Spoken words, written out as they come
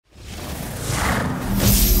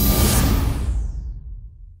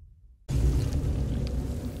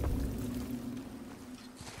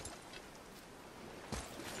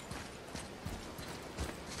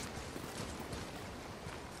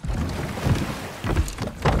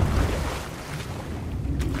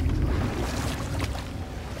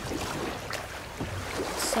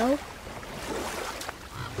So?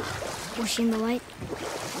 Was she in the light?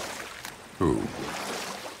 Who?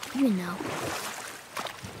 You know.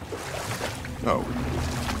 No,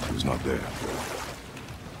 she was not there.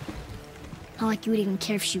 Not like you would even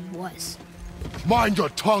care if she was. Mind your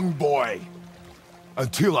tongue, boy!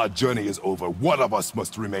 Until our journey is over, one of us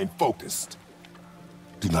must remain focused.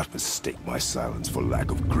 Do not mistake my silence for lack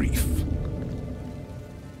of grief.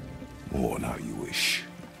 Mourn how you wish.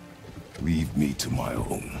 Leave me to my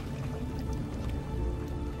own.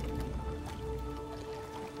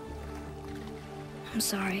 I'm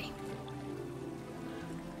sorry.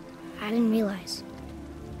 I didn't realize.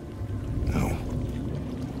 No.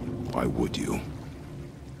 Why would you? You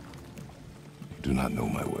do not know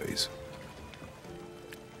my ways.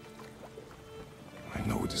 I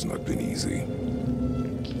know it has not been easy.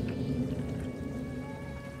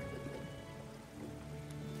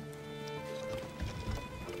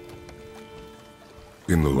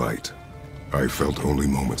 In the light, I felt only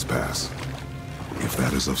moments pass. If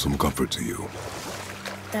that is of some comfort to you.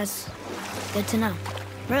 That's good to know.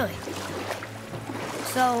 Really.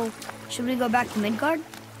 So, should we go back to Midgard?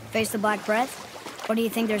 Face the Black Breath? Or do you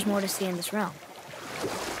think there's more to see in this realm?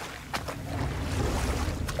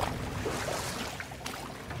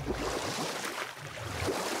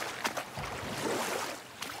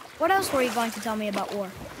 What else were you going to tell me about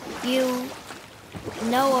war? You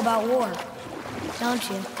know about war, don't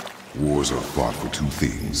you? Wars are fought for two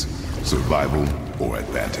things, survival or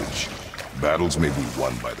advantage. Battles may be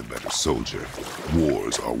won by the better soldier.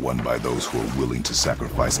 Wars are won by those who are willing to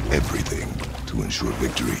sacrifice everything to ensure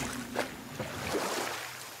victory.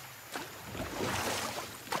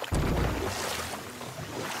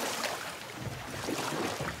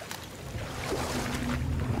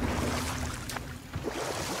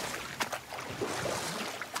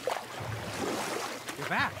 You're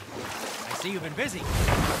back. I see you've been busy.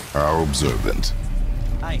 How observant.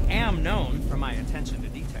 I am known for my attention to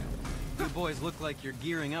detail. You boys look like you're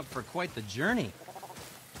gearing up for quite the journey.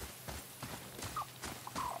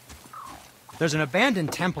 There's an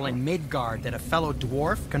abandoned temple in Midgard that a fellow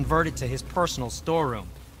dwarf converted to his personal storeroom.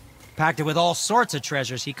 Packed it with all sorts of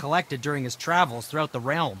treasures he collected during his travels throughout the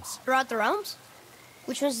realms. Throughout the realms?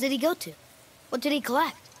 Which ones did he go to? What did he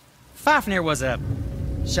collect? Fafnir was a,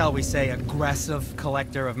 shall we say, aggressive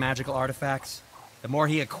collector of magical artifacts. The more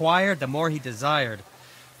he acquired, the more he desired.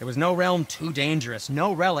 There was no realm too dangerous,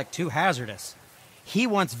 no relic too hazardous. He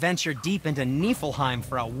once ventured deep into Niflheim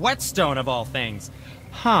for a whetstone of all things.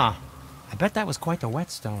 Huh. I bet that was quite the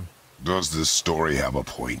whetstone. Does this story have a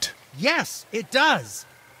point? Yes, it does.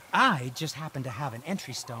 I just happen to have an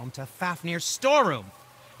entry stone to Fafnir's storeroom.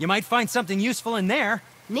 You might find something useful in there.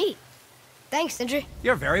 Neat. Thanks, Sindri.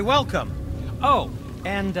 You're very welcome. Oh,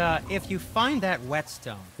 and if you find that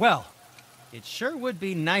whetstone, well, it sure would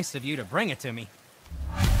be nice of you to bring it to me.